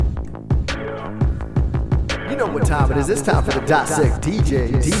You know what time it is. It's time for the Dissect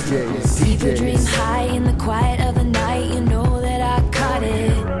DJs. People dream high in the quiet of the night. You know that I caught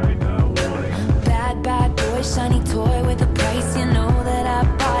it. Bad boy, shiny toy with a price. You know that I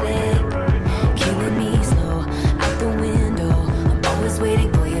bought it. Killing me slow out the window. I'm always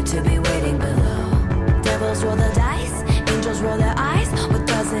waiting for you to be waiting below. Devils roll the dice, angels roll their eyes. What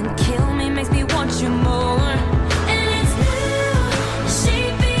doesn't kill me makes me want you more.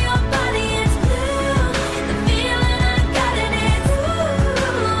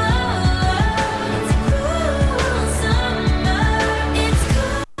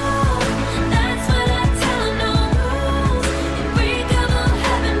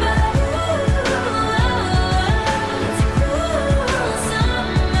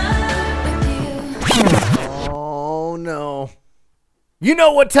 You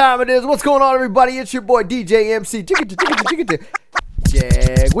know what time it is. What's going on, everybody? It's your boy, DJ MC. Jag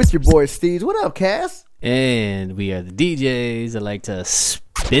with your boy, Steves. What up, Cass? And we are the DJs that like to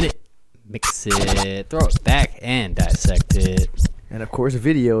spin it, mix it, throw it back, and dissect it. And, of course,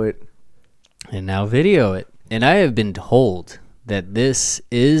 video it. And now video it. And I have been told that this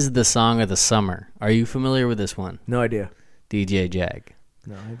is the song of the summer. Are you familiar with this one? No idea. DJ Jag.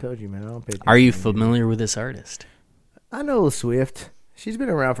 No, I told you, man. I don't pay attention. Are you familiar with this artist? I know Swift. She's been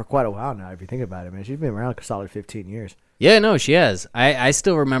around for quite a while now, if you think about it, man. She's been around a solid 15 years. Yeah, no, she has. I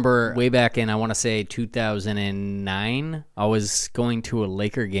still remember way back in, I want to say 2009, I was going to a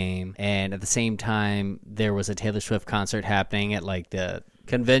Laker game, and at the same time, there was a Taylor Swift concert happening at like the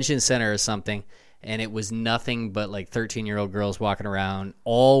convention center or something, and it was nothing but like 13-year-old girls walking around,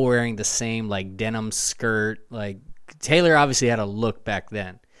 all wearing the same like denim skirt. Like Taylor obviously had a look back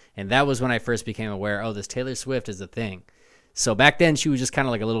then, and that was when I first became aware, oh, this Taylor Swift is a thing. So back then, she was just kind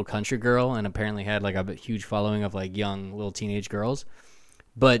of like a little country girl and apparently had like a huge following of like young little teenage girls.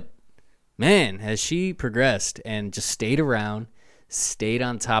 But, man, as she progressed and just stayed around, stayed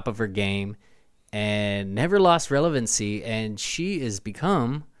on top of her game, and never lost relevancy, and she has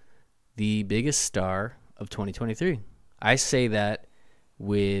become the biggest star of 2023. I say that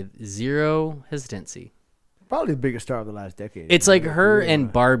with zero hesitancy. Probably the biggest star of the last decade. It's like her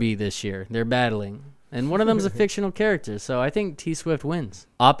and Barbie this year. They're battling. And one of them's a fictional character, so I think T Swift wins.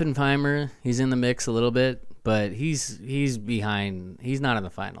 Oppenheimer, he's in the mix a little bit, but he's behind. He's not in the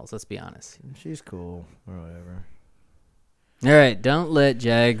finals, let's be honest. She's cool, or whatever. All right, don't let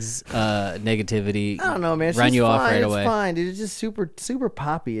Jag's negativity I don't know, man. run She's you fine. off right away. It's fine, dude. It's just super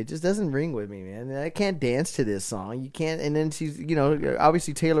poppy. It just doesn't ring with me, man. I can't dance to this song. You can't. And then she's,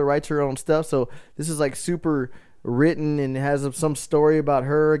 obviously Taylor writes her own stuff, so this is like super written and has some story about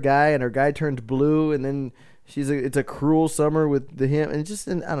her, a guy, and her guy turns blue, and then it's a cruel summer with him,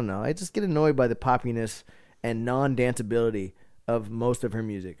 and I don't know. I just get annoyed by the poppiness and non-danceability of most of her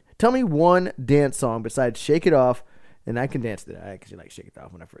music. Tell me one dance song besides "Shake It Off," and I can dance to that. I actually like "Shake It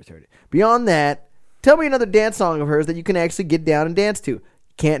Off" when I first heard it. Beyond that, tell me another dance song of hers that you can actually get down and dance to.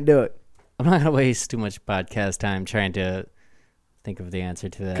 Can't do it. I'm not gonna waste too much podcast time trying to think of the answer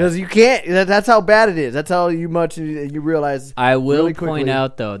to that. Because you can't. That's how bad it is. That's how much you realize. I will really point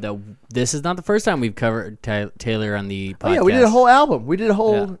out, though, that this is not the first time we've covered Taylor on the podcast. Oh, yeah, we did a whole album. We did a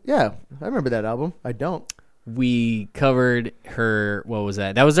whole. Yeah, I remember that album. I don't. We covered her. What was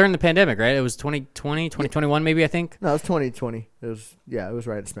that? That was during the pandemic, right? It was 2020, 2021, maybe, I think. No, it was 2020. It was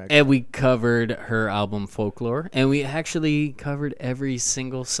right in smack. And we covered her album Folklore, and we actually covered every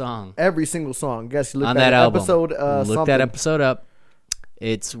single song. Every single song. Guess you look on that album. Episode. Look that episode up.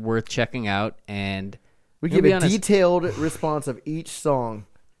 It's worth checking out, and we give a detailed response of each song,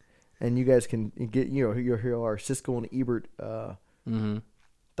 and you guys can get you'll hear our Siskel and Ebert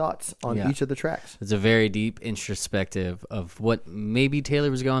thoughts on each of the tracks. It's a very deep introspective of what maybe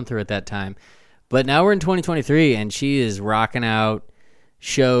Taylor was going through at that time. But now we're in 2023, and she is rocking out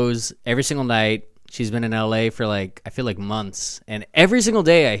shows every single night. She's been in LA for I feel like months. And every single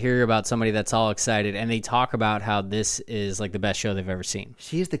day I hear about somebody that's all excited, and they talk about how this is like the best show they've ever seen.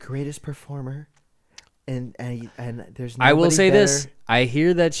 She is the greatest performer. And there's nobody I will say better. this. I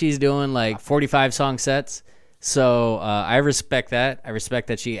hear that she's doing 45 song sets. So I respect that. I respect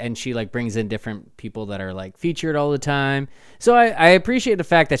that she brings in different people that are featured all the time. So I appreciate the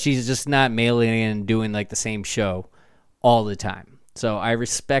fact that she's just not mailing in and doing the same show all the time. So I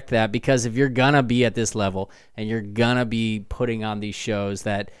respect that, because if you're going to be at this level and you're going to be putting on these shows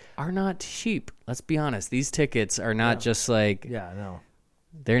that are not cheap, let's be honest. These tickets are not just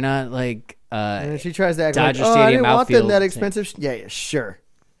they're not and she tries to act Dodger I Stadium didn't want them outfield that expensive. Yeah, sure.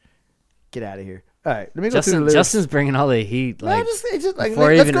 Get out of here. All right, let me go through the Justin. lyrics. Justin's bringing all the heat. Before he let's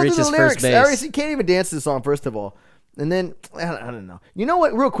even go reaches through the first lyrics. base. He can't even dance to the song, first of all. And then, I don't know. You know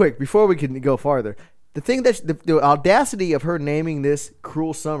what? Real quick, before we can go farther, the thing that the audacity of her naming this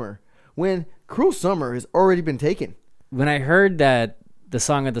 "Cruel Summer" when "Cruel Summer" has already been taken. When I heard that the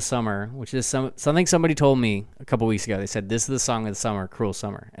song of the summer, which is something somebody told me a couple weeks ago, they said this is the song of the summer, "Cruel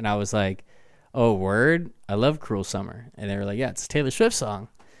Summer," and I was like, "Oh, word! I love "Cruel Summer," and they were like, "Yeah, it's a Taylor Swift song,"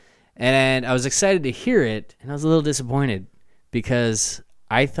 and I was excited to hear it, and I was a little disappointed because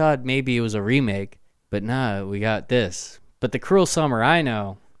I thought maybe it was a remake, but nah, we got this. But the "Cruel Summer" I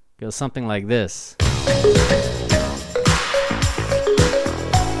know goes something like this.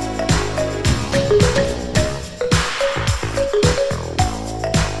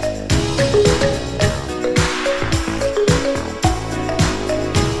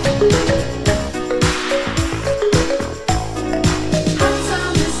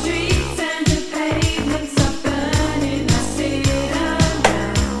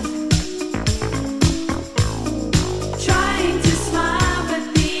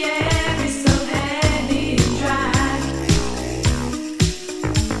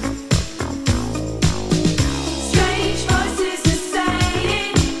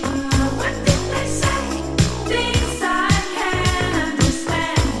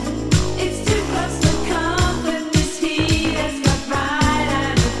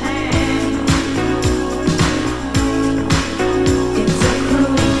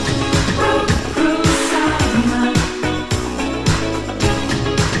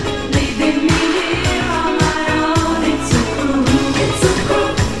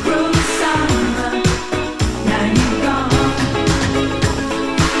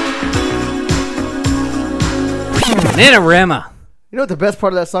 Bananarama. You know what the best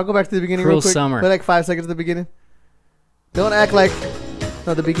part of that song? Go back to the beginning Cruel real quick. Summer. Play like 5 seconds at the beginning. Don't act like...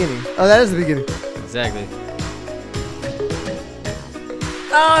 No, the beginning. Oh, that is the beginning. Exactly.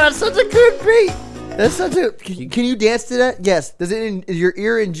 Oh, that's such a good beat. That's such a... Can you dance to that? Yes. Does your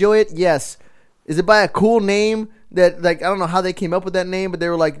ear enjoy it? Yes. Is it by a cool name that, like, I don't know how they came up with that name, but they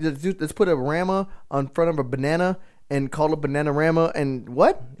were like, let's put a rama on front of a banana and call it Bananarama and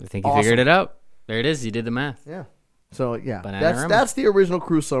what? I think you figured it out. There it is. You did the math. Yeah. So, yeah, Bananarama. that's the original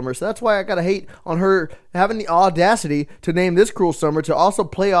Cruel Summer. So that's why I got to hate on her having the audacity to name this Cruel Summer, to also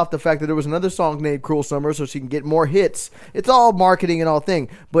play off the fact that there was another song named Cruel Summer so she can get more hits. It's all marketing and all thing.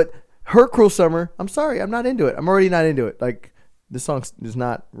 But her Cruel Summer, I'm sorry, I'm not into it. I'm already not into it. Like, this song is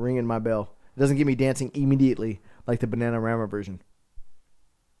not ringing my bell. It doesn't get me dancing immediately like the Bananarama version.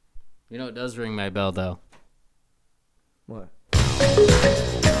 You know, it does ring my bell, though. What?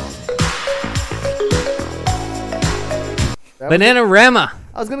 Bananarama.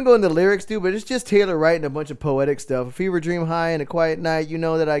 I was going to go into the lyrics, dude, but it's just Taylor writing a bunch of poetic stuff. A fever dream high and a quiet night. You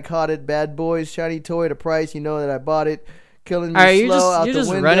know that I caught it. Bad boys, shiny toy at a price. You know that I bought it. Killing me All right, slow out you the just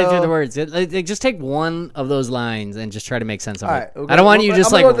window. run it through the words. Like, just take one of those lines and just try to make sense of All it. right, okay. I don't want you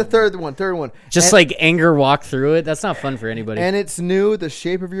just I'm like going with the third one. just like anger walk through it. That's not fun for anybody. And it's new, the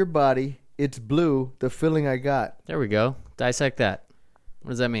shape of your body. It's blue, the feeling I got. There we go. Dissect that. What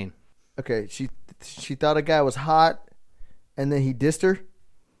does that mean? Okay, she thought a guy was hot, and then he dissed her.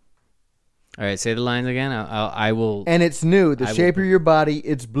 All right, say the lines again. I will. And it's new, the shape of your body.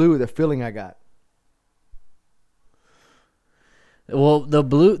 It's blue, the feeling I got. Well,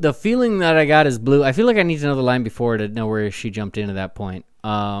 the feeling that I got is blue. I feel like I need to know the line before to know where she jumped into that point.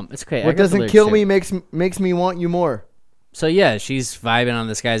 It's okay. What doesn't kill me makes me want you more. So yeah, she's vibing on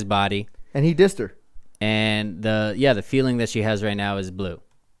this guy's body, and he dissed her. And the feeling that she has right now is blue.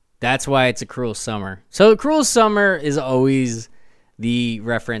 That's why it's a cruel summer. So cruel summer is always the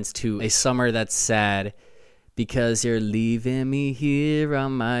reference to a summer that's sad because you're leaving me here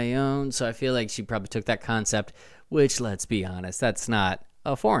on my own. So I feel like she probably took that concept, which, let's be honest, that's not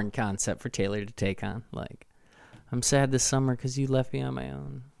a foreign concept for Taylor to take on. Like, I'm sad this summer because you left me on my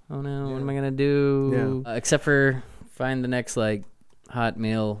own. Oh no, what am I gonna do? Yeah. Except for find the next like hot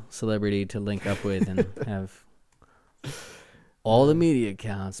male celebrity to link up with and have all the media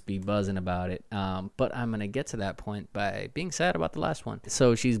accounts be buzzing about it. But I'm gonna get to that point by being sad about the last one.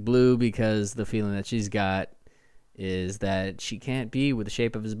 So she's blue because the feeling that she's got is that she can't be with the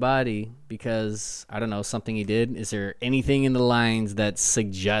shape of his body because, I don't know, something he did. Is there anything in the lines that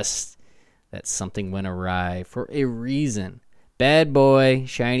suggests that something went awry for a reason? Bad boy,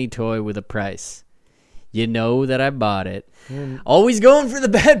 shiny toy with a price. You know that I bought it. Always going for the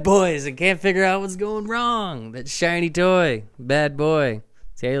bad boys. I can't figure out what's going wrong. That shiny toy. Bad boy.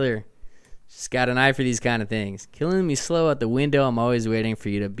 Taylor. She's got an eye for these kind of things. Killing me slow out the window. I'm always waiting for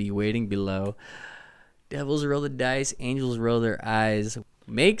you to be waiting below. Devils roll the dice. Angels roll their eyes.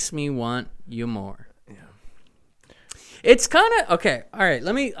 Makes me want you more. Yeah. It's kind of... Okay. All right.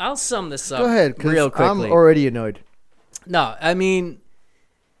 I'll sum this up. Go ahead. Real quickly. I'm already annoyed. No. I mean...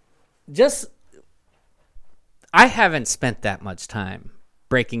 Just... I haven't spent that much time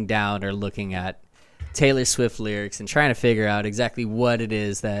breaking down or looking at Taylor Swift lyrics and trying to figure out exactly what it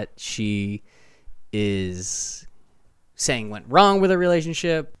is that she is saying went wrong with a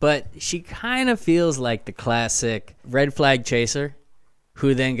relationship, but she kind of feels like the classic red flag chaser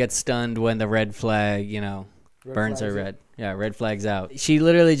who then gets stunned when the red flag, burns her red. Yeah, red flags out. She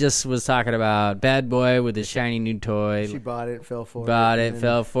literally just was talking about bad boy with his shiny new toy. She bought it, fell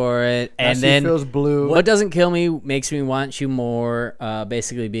for it. And then feels blue. What doesn't kill me makes me want you more.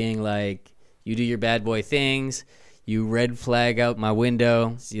 Basically being like, you do your bad boy things. You red flag out my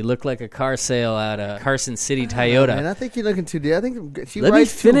window. You look like a car sale at a Carson City Toyota. And I think you're looking too deep. I think she Let me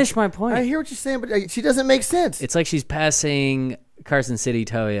finish my point. I hear what you're saying, but she doesn't make sense. It's like she's passing Carson City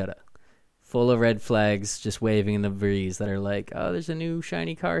Toyota, full of red flags, just waving in the breeze that are like, oh, there's a new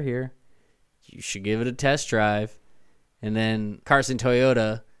shiny car here. You should give it a test drive. And then Carson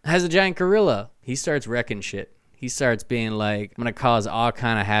Toyota has a giant gorilla. He starts wrecking shit. He starts being like, I'm going to cause all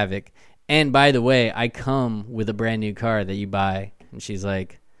kind of havoc. And by the way, I come with a brand new car that you buy. And she's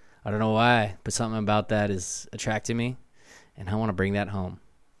like, I don't know why, but something about that is attracting me. And I want to bring that home.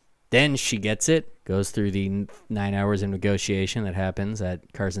 Then she gets it, goes through the 9 hours of negotiation that happens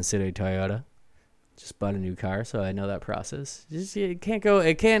at Carson City Toyota. Just bought a new car, so I know that process. It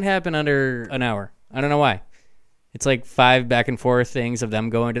can't happen under an hour. I don't know why. It's like 5 back and forth things of them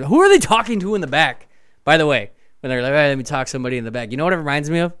going to... Who are they talking to in the back? By the way, when they're like, all right, let me talk to somebody in the back. You know what it reminds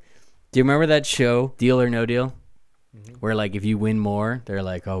me of? Do you remember that show, Deal or No Deal? Mm-hmm. Where, like, if you win more, they're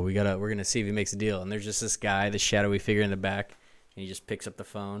like, oh, we're going to see if he makes a deal. And there's just this guy, the shadowy figure in the back, and he just picks up the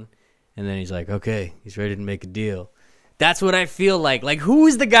phone. And then he's like, okay, he's ready to make a deal. That's what I feel like. Like, who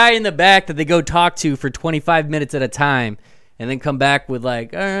is the guy in the back that they go talk to for 25 minutes at a time and then come back with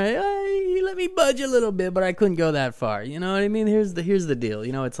like, all right, let me budge a little bit, but I couldn't go that far. You know what I mean? Here's the deal.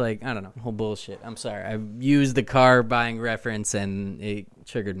 It's like, I don't know, whole bullshit. I'm sorry. I used the car buying reference and it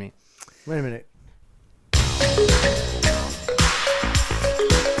triggered me. Wait a minute.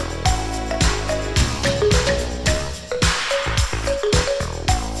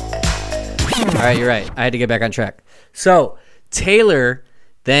 All right, you're right. I had to get back on track. So Taylor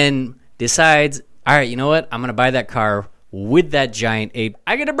then decides, all right, you know what? I'm going to buy that car with that giant ape.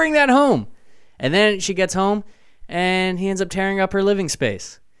 I got to bring that home. And then she gets home, and he ends up tearing up her living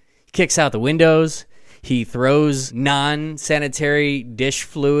space. He kicks out the windows. He throws non-sanitary dish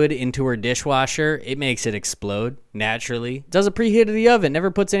fluid into her dishwasher. It makes it explode naturally. Does a preheat of the oven.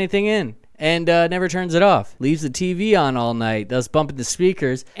 Never puts anything in. And never turns it off. Leaves the TV on all night. Does bumping the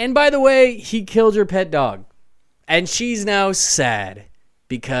speakers. And by the way, he killed her pet dog. And she's now sad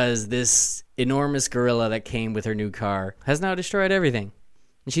because this enormous gorilla that came with her new car has now destroyed everything.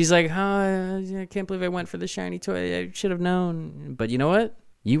 And she's like, oh, I can't believe I went for the shiny toy. I should have known. But you know what?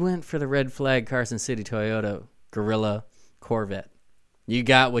 You went for the red flag Carson City Toyota Gorilla Corvette. You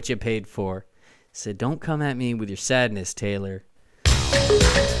got what you paid for. So don't come at me with your sadness, Taylor.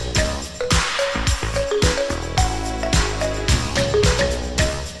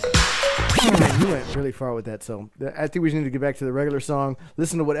 You went really far with that, so I think we just need to get back to the regular song,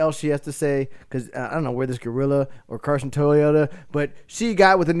 listen to what else she has to say, because I don't know where this gorilla or Carson Toyota, but she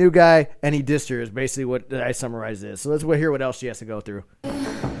got with a new guy, and he dissed her is basically what I summarize this. So let's hear what else she has to go through. Hang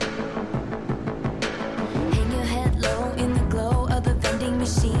your head low in the glow of the vending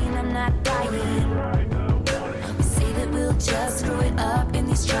machine. I'm not dying. We say that we'll just screw it up in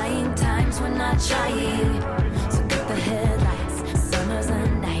these trying times. We're not trying. So get the headlights. Summer's a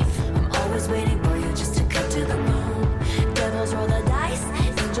knife. I'm always waiting for you just to cut to the bone. Devils roll the dice.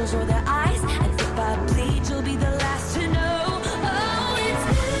 Angels roll their eyes. And if I bleed, you'll be the last to know. Oh, it's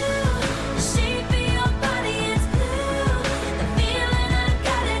blue. The shape of your body is blue. The feeling I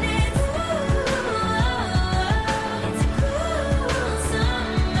got it is blue. It's cool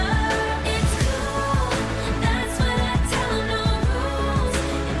summer. It's cool. That's what I tell 'em. No rules.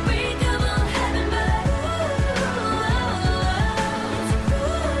 Unbreakable heaven, but it's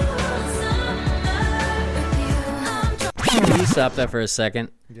cool summer with you. Can you stop that for a second?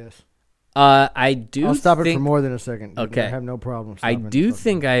 Yes. I do. I'll stop it think, for more than a second. Okay. I have no problem I stopping. do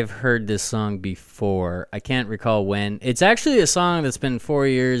think I've heard this song before. I can't recall when. It's actually a song that's been 4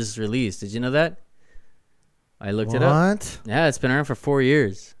 years released. Did you know that? I looked it up. What? Yeah, it's been around for 4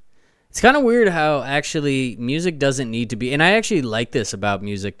 years. It's kind of weird how actually music doesn't need to be, and I actually like this about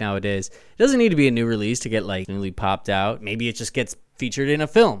music nowadays. It doesn't need to be a new release to get like newly popped out. Maybe it just gets featured in a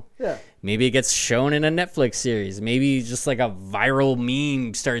film. Yeah. Maybe it gets shown in a Netflix series. Maybe just like a viral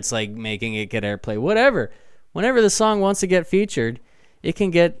meme starts like making it get airplay. Whatever. Whenever the song wants to get featured, it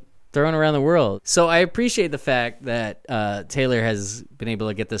can get thrown around the world. So I appreciate the fact that Taylor has been able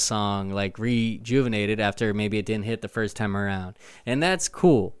to get this song like rejuvenated after maybe it didn't hit the first time around. And that's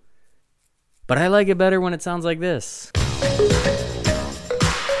cool. But I like it better when it sounds like this.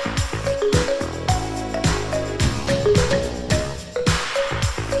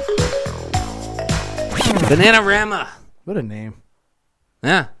 Bananarama. What a name.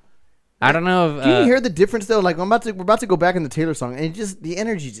 Yeah. I don't know if... Do you hear the difference, though? Like, we're about to go back in the Taylor song, and the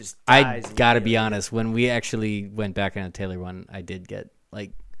energy just dies. I gotta be honest. When we actually went back in a Taylor one, I did get,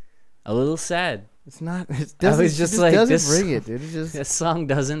 like, a little sad. It's not... It doesn't bring it, dude. This song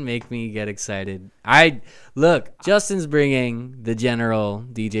doesn't make me get excited. Look, Justin's bringing the general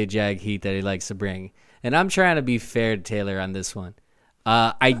DJ Jag heat that he likes to bring, and I'm trying to be fair to Taylor on this one.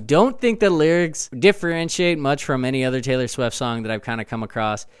 I don't think the lyrics differentiate much from any other Taylor Swift song that I've kind of come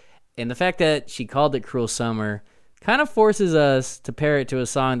across. And the fact that she called it Cruel Summer kind of forces us to pair it to a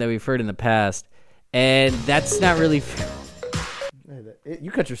song that we've heard in the past. And that's not really... You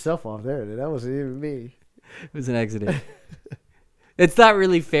cut yourself off there, dude. That wasn't even me. It was an accident. It's not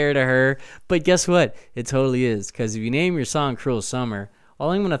really fair to her. But guess what? It totally is. Because if you name your song Cruel Summer,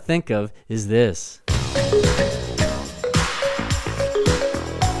 all I'm going to think of is this.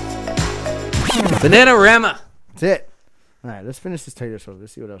 Bananarama. That's it. All right, let's finish this Taylor Swift.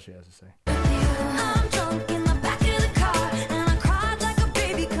 Let's see what else she has to say. I'm drunk in the back of the car, and I cried like a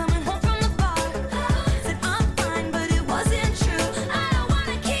baby coming home from the bar. Said I'm fine, but it wasn't true. I don't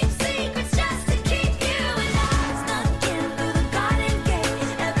wanna keep secrets just to keep you. And I snuck in through the garden gate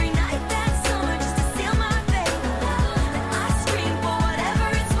every night that summer just to seal my fate. And I scream for whatever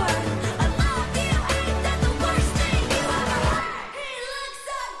it's worth. I love you, ain't that the worst thing you ever heard? He looks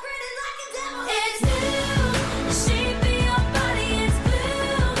up, grinning like a devil. It's new, the shape of your body is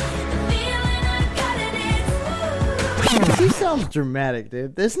blue. The feeling I got it is blue. She sounds dramatic,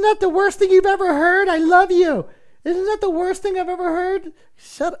 dude. Isn't that the worst thing you've ever heard? I love you. Isn't that the worst thing I've ever heard?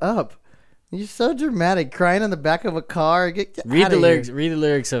 Shut up. You're so dramatic, crying on the back of a car. Get Read outta the lyrics. here. Read the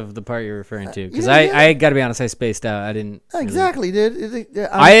lyrics of the part you're referring to, because you know, I gotta be honest, I spaced out. I didn't Exactly, dude.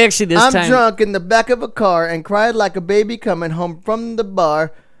 I'm drunk in the back of a car and cried like a baby coming home from the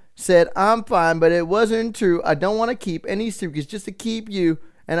bar. Said I'm fine, but it wasn't true. I don't want to keep any secrets just to keep you.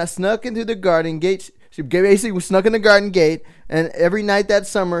 And I snuck into the garden gate. She basically was snuck in the garden gate, and every night that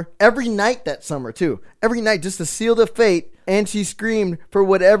summer too, every night just to seal the fate. And she screamed for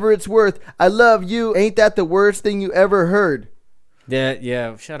whatever it's worth. I love you. Ain't that the worst thing you ever heard?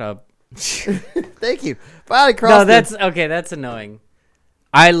 Yeah. Shut up. Thank you. Finally crossed. No, that's okay. That's annoying.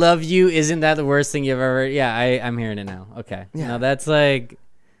 I love you. Isn't that the worst thing you've ever heard? Yeah, I'm hearing it now. Okay. Yeah. No, that's like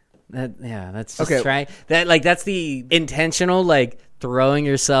that. Yeah, that's just Okay. trying that. Like that's the intentional like throwing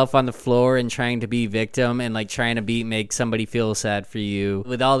yourself on the floor and trying to be victim and like trying to make somebody feel sad for you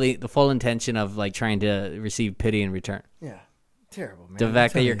with all the full intention of like trying to receive pity in return. Yeah, terrible, man. The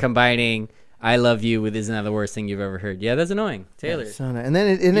fact that you're combining "I love you" with "Isn't that the worst thing you've ever heard?" Yeah, that's annoying, Taylor. Yeah, and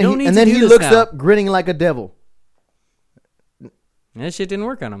then don't need to he do this looks now. up grinning like a devil. That shit didn't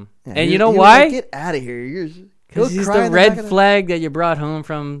work on him. Yeah, and he you know was why? like, get out of here! Because he's the red flag that you brought home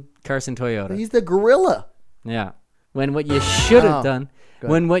from Carson Toyota. He's the gorilla. Yeah. When what you should have Oh, done, go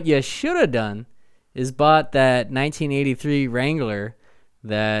when what you should have done is bought that 1983 Wrangler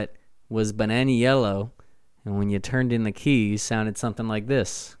that was banana yellow, and when you turned in the keys, sounded something like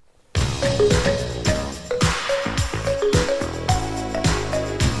this.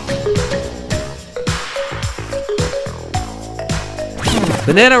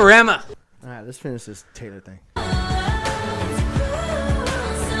 Bananarama. All right, let's finish this Taylor thing.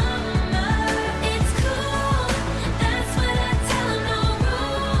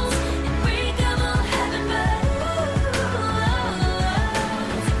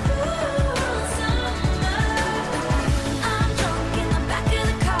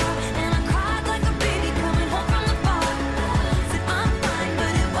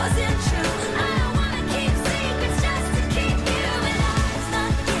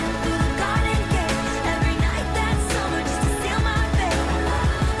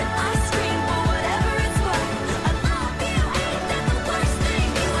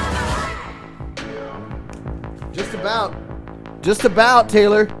 Just about,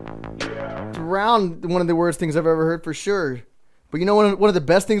 Taylor. It's around one of the worst things I've ever heard for sure. But you know one of the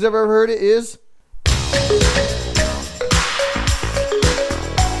best things I've ever heard is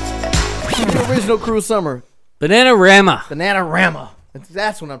the original Cruel Summer. Bananarama.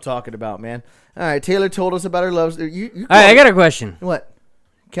 That's what I'm talking about, man. All right, Taylor told us about her loves. All right, I got a question. What?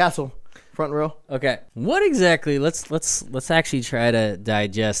 Castle, front row. Okay. What exactly? Let's actually try to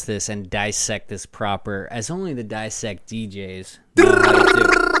digest this and dissect this proper, as only the Dissect DJs know how to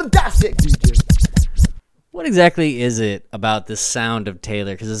do. the Dissect DJs. What exactly is it about the sound of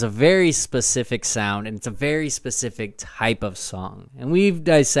Taylor? Because it's a very specific sound, and it's a very specific type of song. And we've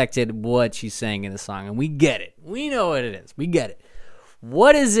dissected what she's saying in the song, and we get it. We know what it is. We get it.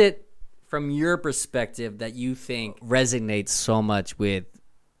 What is it, from your perspective, that you think resonates so much with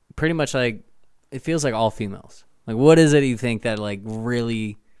pretty much, like, it feels like all females? Like, what is it you think that, like,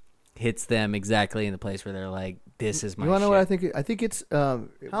 really hits them exactly in the place where they're like, this is my shit? You want to know what I think? I think it's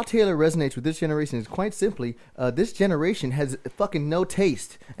how Taylor resonates with this generation is quite simply, this generation has fucking no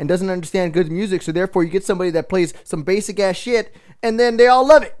taste and doesn't understand good music, so therefore you get somebody that plays some basic ass shit and then they all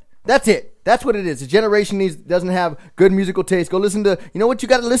love it. That's it. That's what it is. The generation doesn't have good musical taste. Go listen to, you know what you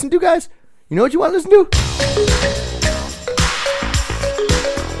got to listen to, guys? You know what you want to listen to?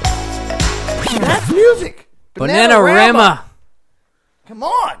 That's music. Bananarama. Come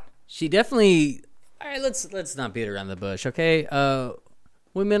on. She definitely. All right, let's not beat around the bush, okay?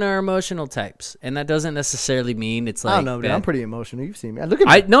 Women are emotional types, and that doesn't necessarily mean it's like. I don't know, dude. I'm pretty emotional. You've seen me. Look at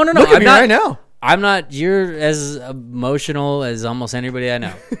me. No. Look at I'm me not, right now. I'm not. You're as emotional as almost anybody I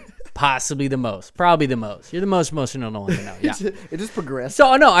know. Possibly the most. Probably the most. You're the most emotional one I know. Yeah. It just progressed.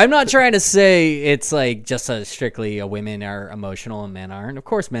 So, no, I'm not trying to say it's like just strictly a women are emotional and men aren't. Of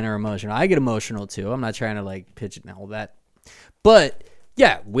course, men are emotional. I get emotional too. I'm not trying to like pigeonhole that. But,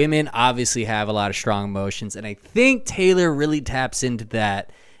 yeah, women obviously have a lot of strong emotions. And I think Taylor really taps into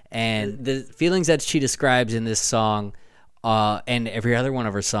that. And the feelings that she describes in this song and every other one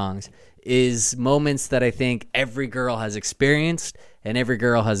of her songs is moments that I think every girl has experienced and every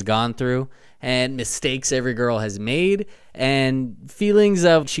girl has gone through, and mistakes every girl has made, and feelings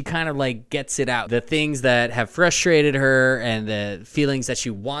of she kind of like gets it out. The things that have frustrated her and the feelings that she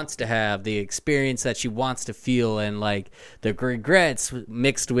wants to have, the experience that she wants to feel, and like the regrets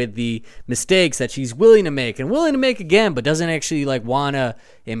mixed with the mistakes that she's willing to make and willing to make again, but doesn't actually like want to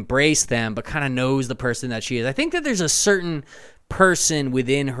embrace them, but kind of knows the person that she is. I think that there's a certain person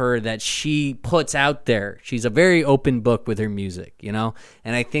within her that she puts out there. She's a very open book with her music, you know?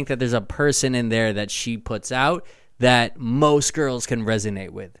 And I think that there's a person in there that she puts out that most girls can resonate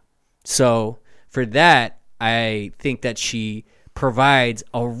with. So for that, I think that she provides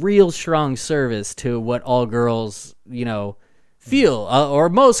a real strong service to what all girls, you know, feel, or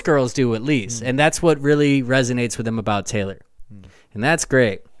most girls do at least. And that's what really resonates with them about Taylor. And that's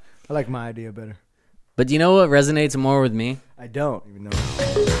great. I like my idea better. But you know what resonates more with me? I don't even know.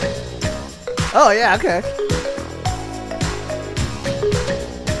 Oh, yeah, okay.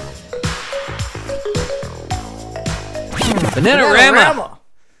 Bananarama.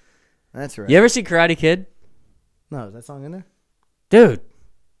 That's right. You ever see Karate Kid? No, is that song in there? Dude,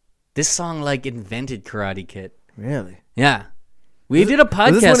 this song like invented Karate Kid. Really? Yeah. We did a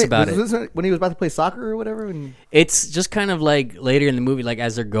podcast about it. Was this when he was about to play soccer or whatever? It's just kind of like later in the movie, like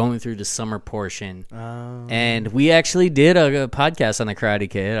as they're going through the summer portion. And we actually did a podcast on the Karate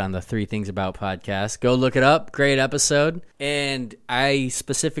Kid on the 3 Things About podcast. Go look it up. Great episode. And I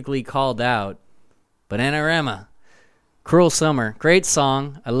specifically called out Bananarama. Cruel Summer. Great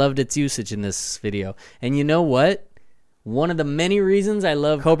song. I loved its usage in this video. And you know what? One of the many reasons I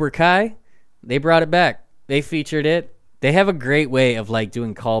love Cobra Kai, they brought it back. They featured it. They have a great way of like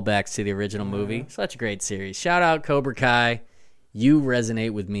doing callbacks to the original movie. Such a great series. Shout out Cobra Kai. You resonate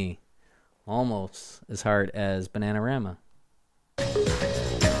with me almost as hard as Bananarama.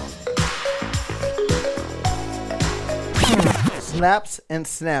 Slaps and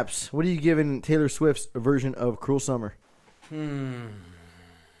snaps. What are you giving Taylor Swift's version of Cruel Summer?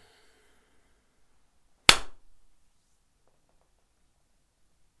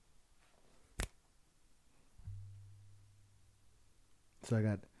 So I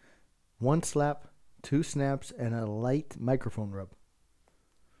got 1 slap, 2 snaps, and a light microphone rub.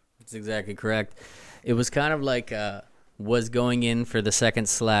 That's exactly correct. It was kind of like was going in for the second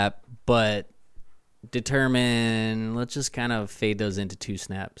slap, but let's just kind of fade those into 2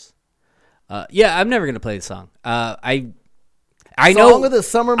 snaps. Yeah, I'm never going to play the song. I know. Song of the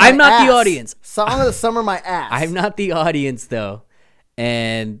Summer, my I'm not ass. the audience. Song of the Summer, my ass. I'm not the audience, though.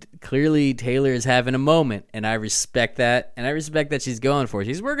 And clearly Taylor is having a moment, and I respect that. And I respect that she's going for it.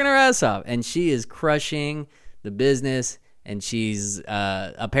 She's working her ass off, and she is crushing the business, and she's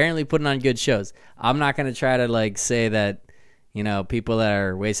apparently putting on good shows. I'm not going to try to like say that, you know, people that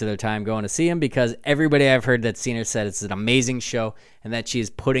are wasting their time going to see him, because everybody I've heard that's seen her said it's an amazing show and that she is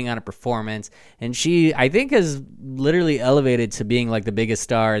putting on a performance. And she, I think, has literally elevated to being like the biggest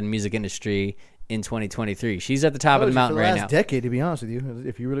star in the music industry in 2023. She's at the top of the mountain right now. For the last decade, to be honest with you,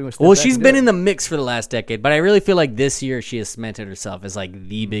 if you really want to. Well, she's been in the mix for the last decade, but I really feel like this year she has cemented herself as like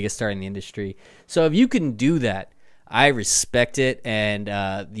the biggest star in the industry. So if you can do that, I respect it, and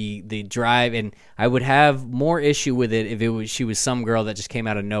the drive, and I would have more issue with it if she was some girl that just came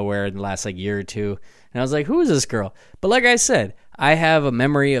out of nowhere in the last like year or two, and I was like, who is this girl? But like I said, I have a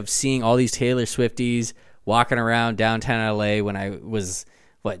memory of seeing all these Taylor Swifties walking around downtown LA when I was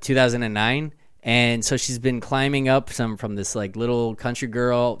 2009, and so she's been climbing up from this like little country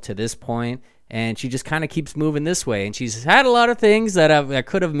girl to this point, and she just kind of keeps moving this way, and she's had a lot of things that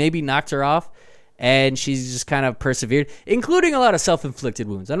could have maybe knocked her off. And she's just kind of persevered, including a lot of self-inflicted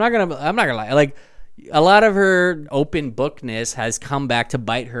wounds. I'm not gonna lie. Like, a lot of her open bookness has come back to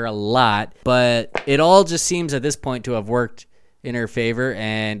bite her a lot, but it all just seems at this point to have worked in her favor,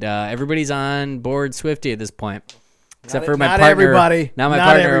 and everybody's on board Swiftie at this point, except for my partner. Not everybody. Not my not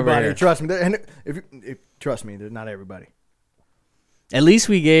partner everybody. over here. Trust me. And trust me, they're not everybody. At least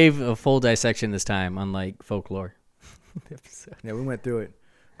we gave a full dissection this time, unlike folklore. Yeah, we went through it.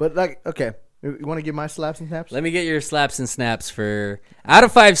 But like, okay. You want to give my slaps and snaps? Let me get your slaps and snaps for out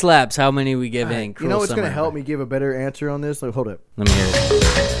of 5 slaps. How many we giving? Right. You know what's going to help me give a better answer on this? Like, hold up. Let me hear it.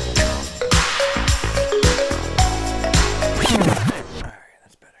 All right,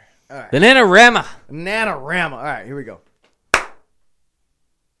 that's better. All right. Bananarama. Bananarama. All right, here we go.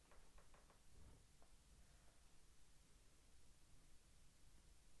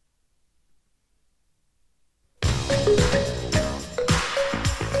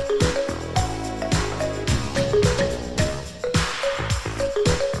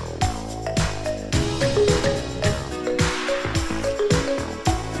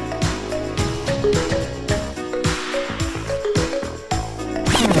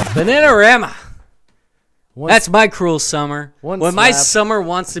 Bananarama. That's my cruel summer. When my summer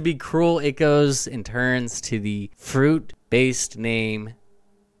wants to be cruel, it goes and turns to the fruit-based name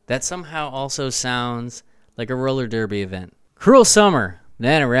that somehow also sounds like a roller derby event. Cruel Summer,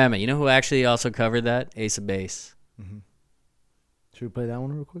 Bananarama. You know who actually also covered that? Ace of Base. Mm-hmm. Should we play that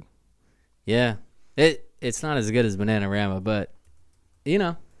one real quick? Yeah. It's not as good as Bananarama, but, you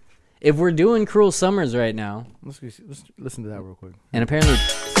know, if we're doing Cruel Summers right now. Let's listen to that real quick. And apparently...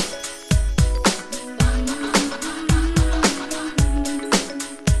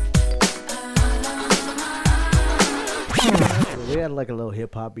 We had like a little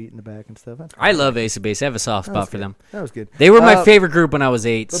hip hop beat in the back and stuff. I love Ace of Base. I have a soft spot for them. That was good. They were my favorite group when I was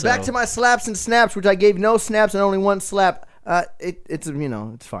 8. But so. back to my slaps and snaps, which I gave no snaps and only one slap. It's you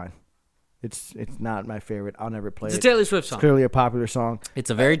know, it's fine. It's not my favorite. I'll never play it. It's a Taylor Swift song. It's clearly a popular song. It's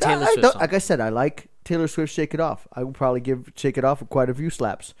a very Taylor Swift song. Like I said, I like Taylor Swift "Shake It Off." I would probably give "Shake It Off" quite a few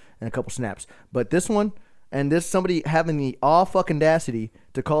slaps and a couple snaps. But this one, and this somebody having the all fucking audacity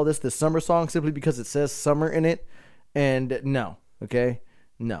to call this the summer song simply because it says summer in it, and no, okay.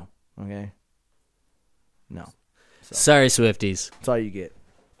 No. Okay. No. So, sorry, Swifties. That's all you get.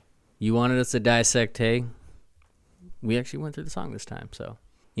 You wanted us to dissect Tay? We actually went through the song this time, so.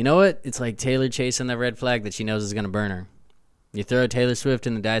 You know what? It's like Taylor chasing the red flag that she knows is going to burn her. You throw Taylor Swift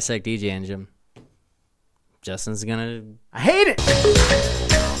in the Dissect DJ engine, Justin's going to... I hate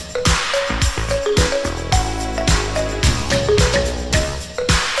it!